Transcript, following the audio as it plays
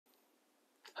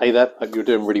Hey there, hope you're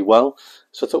doing really well.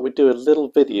 So I thought we'd do a little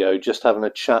video just having a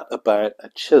chat about a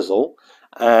chisel,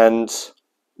 and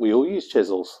we all use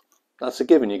chisels. That's a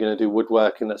given. You're going to do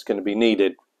woodworking, that's going to be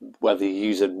needed. Whether you're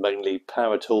using mainly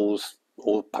power tools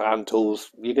or hand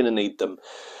tools, you're going to need them.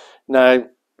 Now, I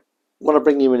want to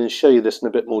bring you in and show you this in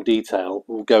a bit more detail.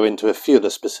 We'll go into a few of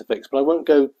the specifics, but I won't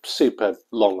go super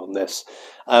long on this.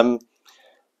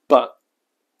 But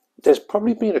there's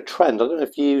probably been a trend, I don't know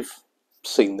if you've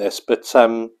seen this, but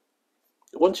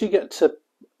once you get to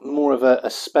more of a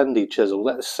spendy chisel,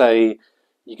 let's say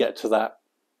you get to that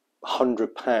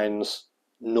 £100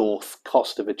 north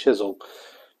cost of a chisel,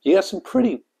 you get some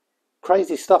pretty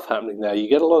crazy stuff happening there. You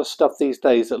get a lot of stuff these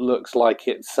days that looks like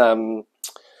it's I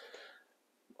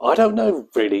don't know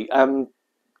really,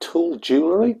 tool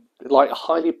jewellery, like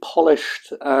highly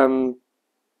polished kind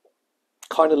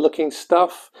of looking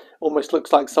stuff. Almost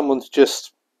looks like someone's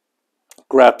just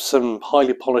grabbed some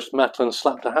highly polished metal and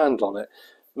slapped a hand on it.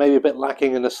 Maybe a bit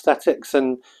lacking in aesthetics,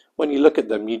 and when you look at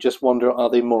them you just wonder, are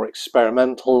they more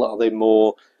experimental, are they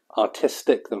more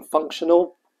artistic than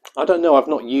functional? I don't know, I've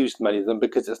not used many of them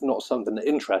because it's not something that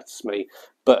interests me,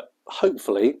 but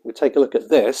hopefully we take a look at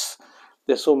this.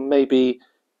 This will maybe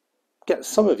get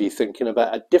some of you thinking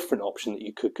about a different option that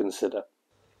you could consider.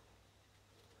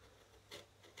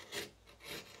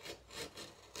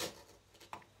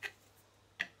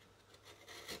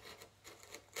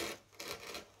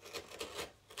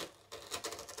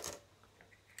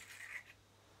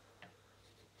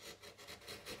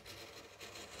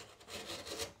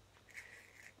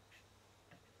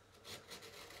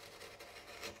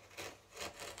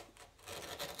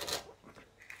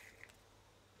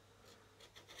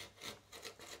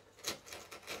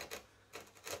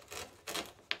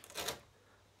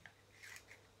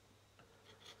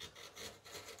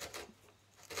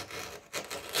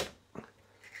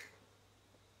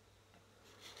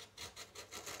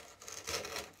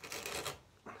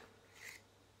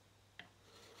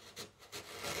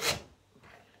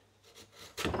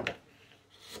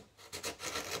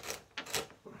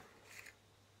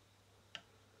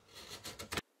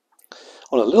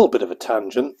 On a little bit of a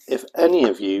tangent, if any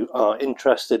of you are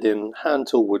interested in hand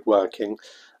tool woodworking,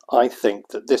 I think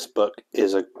that this book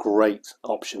is a great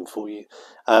option for you.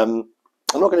 I'm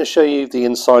not going to show you the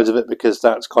insides of it because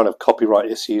that's kind of copyright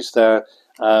issues there,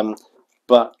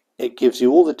 but it gives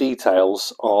you all the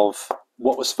details of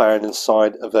what was found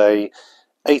inside of a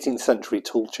 18th century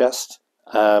tool chest,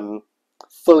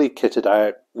 fully kitted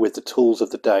out with the tools of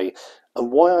the day.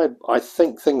 And why I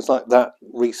think things like that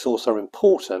resource are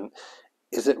important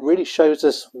is it really shows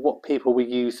us what people were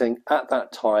using at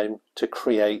that time to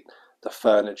create the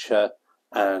furniture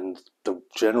and the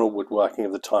general woodworking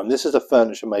of the time. This is a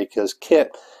furniture maker's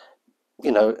kit.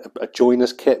 You know, a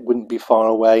joiner's kit wouldn't be far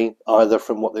away either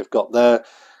from what they've got there.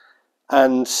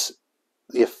 And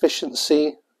the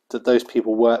efficiency that those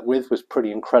people worked with was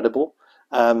pretty incredible.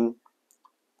 And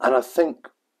I think,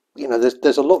 you know,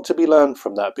 there's a lot to be learned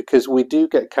from that, because we do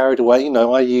get carried away. You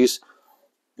know, I use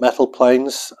metal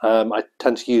planes. I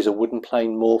tend to use a wooden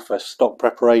plane more for stock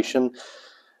preparation,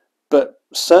 but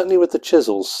certainly with the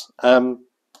chisels,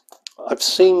 I've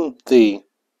seen the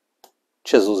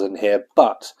chisels in here,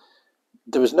 but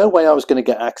there was no way I was going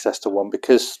to get access to one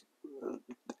because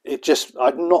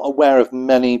I'm not aware of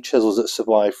many chisels that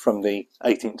survived from the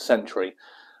 18th century.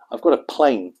 I've got a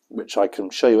plane which I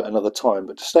can show you at another time,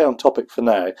 but to stay on topic for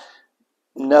now,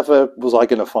 never was I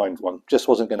going to find one. Just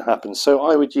wasn't going to happen. So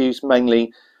I would use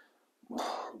mainly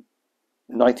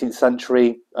 19th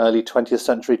century, early 20th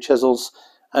century chisels,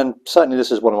 and certainly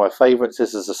this is one of my favourites.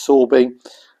 This is a Sorby.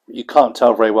 You can't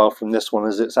tell very well from this one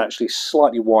as it's actually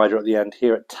slightly wider at the end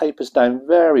here. It tapers down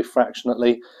very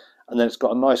fractionally, and then it's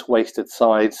got a nice waisted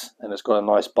sides and it's got a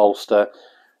nice bolster.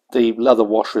 The leather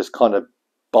washer is kind of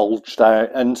bulged out,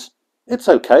 and it's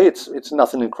okay. It's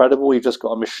nothing incredible. You've just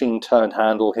got a machine turned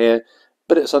handle here,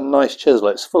 but it's a nice chisel.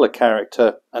 It's full of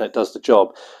character and it does the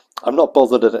job. I'm not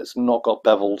bothered that it's not got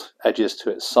beveled edges to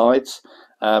its sides,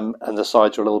 and the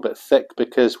sides are a little bit thick,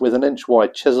 because with an inch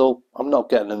wide chisel I'm not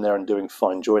getting in there and doing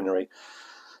fine joinery.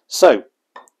 So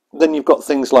then you've got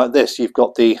things like this. You've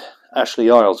got the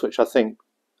Ashley Isles, which I think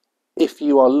if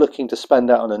you are looking to spend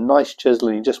out on a nice chisel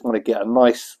and you just want to get a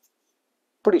nice,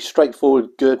 pretty straightforward,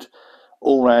 good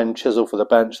all-round chisel for the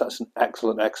bench, that's an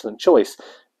excellent choice.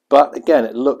 But again,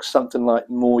 it looks something like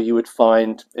more you would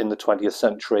find in the 20th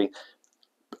century,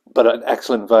 but an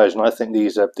excellent version. I think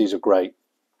these are great.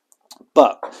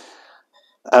 But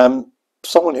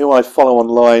someone who I follow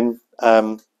online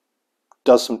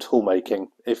does some tool making.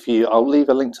 I'll leave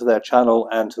a link to their channel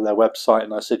and to their website,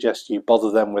 and I suggest you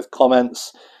bother them with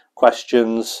comments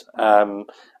questions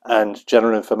and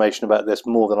general information about this,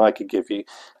 more than I could give you.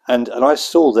 And I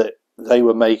saw that they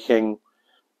were making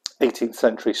 18th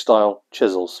century style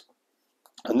chisels,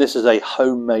 and this is a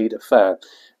homemade affair.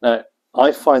 Now,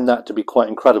 I find that to be quite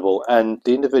incredible, and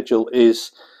the individual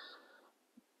is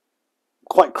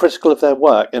quite critical of their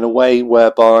work in a way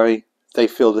whereby they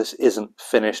feel this isn't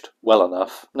finished well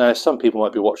enough. Now, some people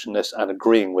might be watching this and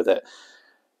agreeing with it.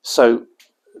 So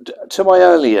to my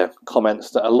earlier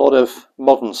comments that a lot of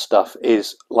modern stuff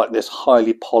is like this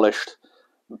highly polished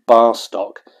bar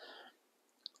stock,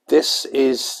 this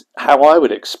is how I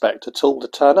would expect a tool to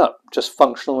turn up, just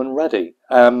functional and ready.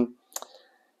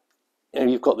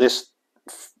 You've got this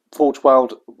forge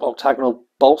weld octagonal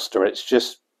bolster. It's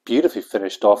just beautifully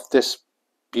finished off. This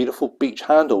beautiful beech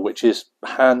handle, which is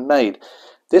handmade.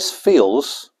 This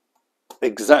feels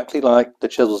exactly like the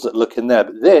chisels that look in there,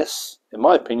 but this, in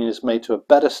my opinion, is made to a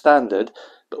better standard,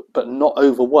 but not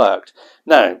overworked.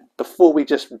 Now, before we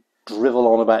just drivel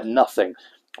on about nothing,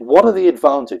 what are the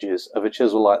advantages of a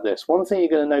chisel like this? One thing you're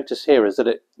going to notice here is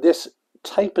that this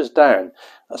tapers down.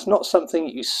 That's not something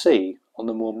that you see on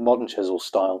the more modern chisel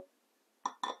style.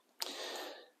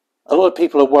 A lot of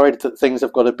people are worried that things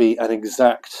have got to be an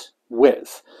exact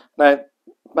width. Now,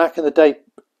 back in the day,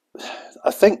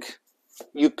 I think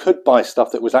you could buy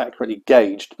stuff that was accurately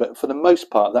gauged, but for the most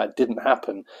part that didn't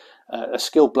happen. A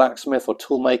skilled blacksmith or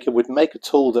toolmaker would make a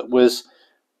tool that was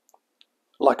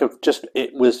like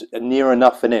it was near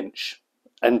enough an inch,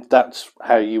 and that's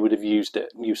how you would have used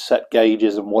it. You set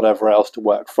gauges and whatever else to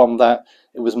work from that.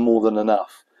 It was more than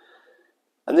enough.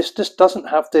 And this just doesn't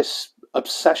have this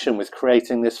obsession with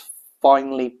creating this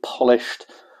finely polished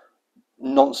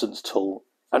nonsense tool.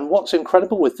 And what's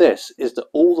incredible with this is that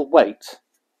all the weight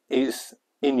is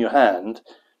in your hand,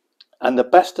 and the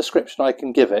best description I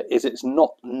can give it is it's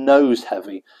not nose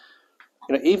heavy.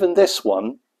 Even this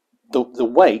one, the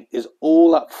weight is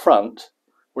all up front,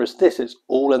 whereas this is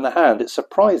all in the hand. It's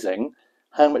surprising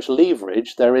how much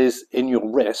leverage there is in your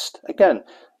wrist. Again,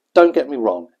 don't get me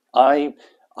wrong, I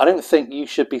don't think you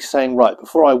should be saying, right,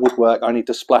 before I woodwork I need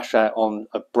to splash out on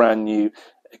a brand new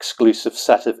exclusive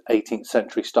set of 18th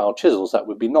century style chisels. That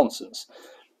would be nonsense.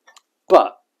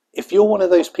 But if you're one of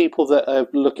those people that are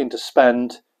looking to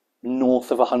spend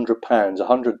north of £100,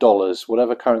 $100,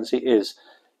 whatever currency it is,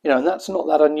 and that's not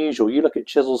that unusual. You look at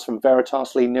chisels from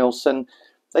Veritas Lee Nielsen,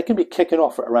 they can be kicking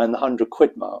off at around the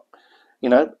 £100 mark,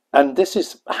 and this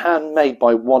is handmade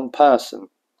by one person.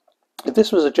 If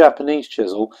this was a Japanese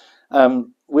chisel,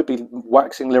 we'd be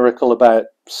waxing lyrical about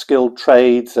skilled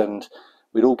trades, and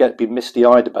we'd all be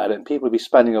misty-eyed about it, and people would be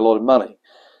spending a lot of money.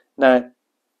 Now,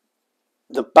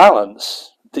 the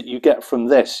balance that you get from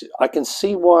this, I can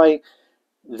see why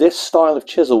this style of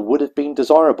chisel would have been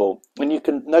desirable. And you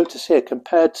can notice here,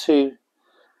 compared to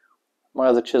my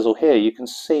other chisel here, you can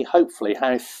see hopefully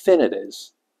how thin it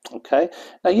is. Okay,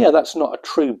 now yeah, that's not a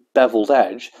true beveled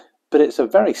edge, but it's a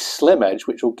very slim edge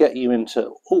which will get you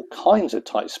into all kinds of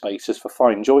tight spaces for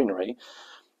fine joinery.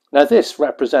 Now this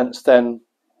represents then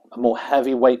a more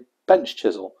heavyweight bench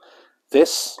chisel.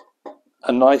 This,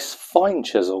 a nice fine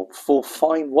chisel for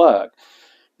fine work.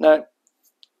 Now,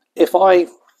 if I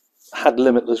had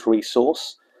limitless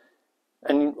resource,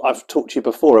 and I've talked to you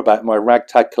before about my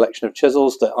ragtag collection of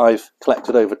chisels that I've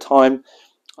collected over time,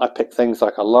 I pick things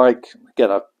like I like. Again,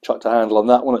 I've chucked a handle on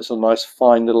that one. It's a nice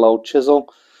fine little old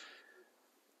chisel.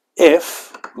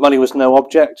 If money was no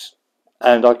object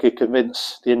and I could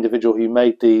convince the individual who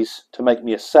made these to make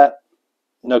me a set,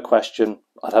 no question,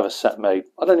 I'd have a set made.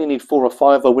 I'd only need 4 or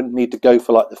 5. I wouldn't need to go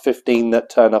for like the 15 that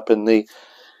turn up in the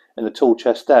tool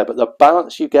chest there. But the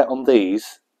balance you get on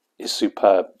these is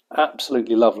superb,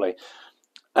 absolutely lovely.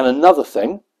 And another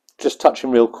thing, just touching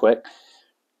real quick,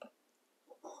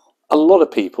 a lot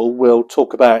of people will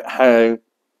talk about how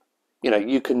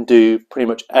you can do pretty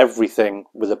much everything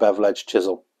with a bevel edge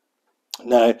chisel.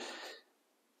 Now,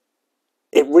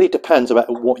 it really depends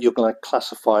about what you're going to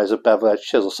classify as a bevel edge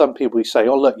chisel. Some people say,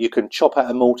 oh look, you can chop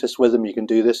out a mortise with them, you can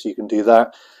do this, you can do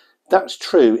that. That's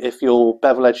true if your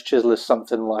bevel edge chisel is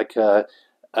something like a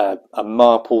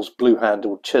Marple's blue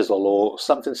handled chisel or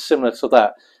something similar to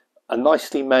that. A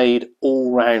nicely made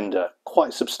all-rounder,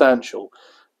 quite substantial.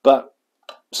 But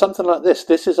something like this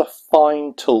is a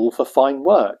fine tool for fine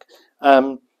work.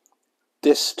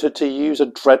 This, to use a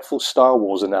dreadful Star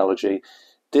Wars analogy,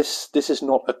 this is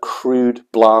not a crude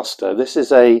blaster. This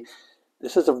is a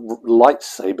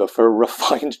lightsaber for a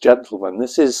refined gentleman.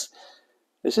 This is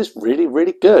really,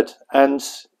 really good. And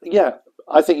yeah,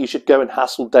 I think you should go and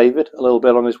hassle David a little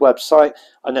bit on his website.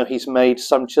 I know he's made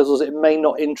some chisels. It may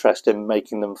not interest him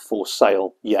making them for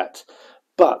sale yet,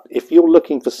 but if you're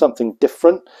looking for something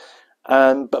different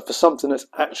but for something that's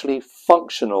actually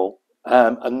functional,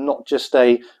 and not just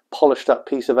a polished up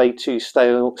piece of A2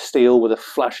 steel with a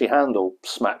flashy handle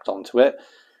smacked onto it.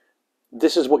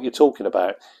 This is what you're talking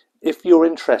about. If you're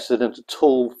interested in a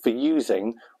tool for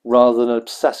using rather than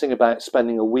obsessing about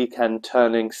spending a weekend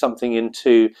turning something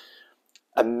into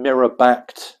a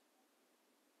mirror-backed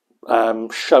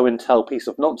show and tell piece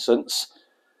of nonsense,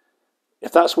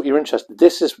 if that's what you're interested in,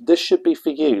 this should be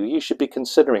for you. You should be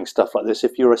considering stuff like this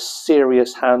if you're a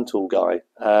serious hand tool guy.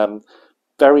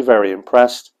 Very, very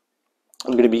impressed.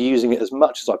 I'm going to be using it as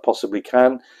much as I possibly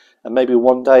can, and maybe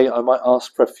one day I might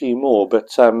ask for a few more,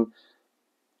 but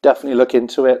definitely look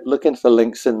into it. Look into the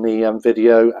links in the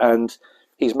video, and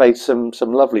he's made some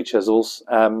lovely chisels,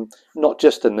 not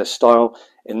just in this style,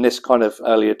 in this kind of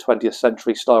earlier 20th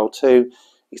century style too.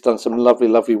 He's done some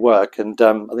lovely work, and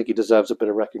I think he deserves a bit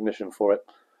of recognition for it.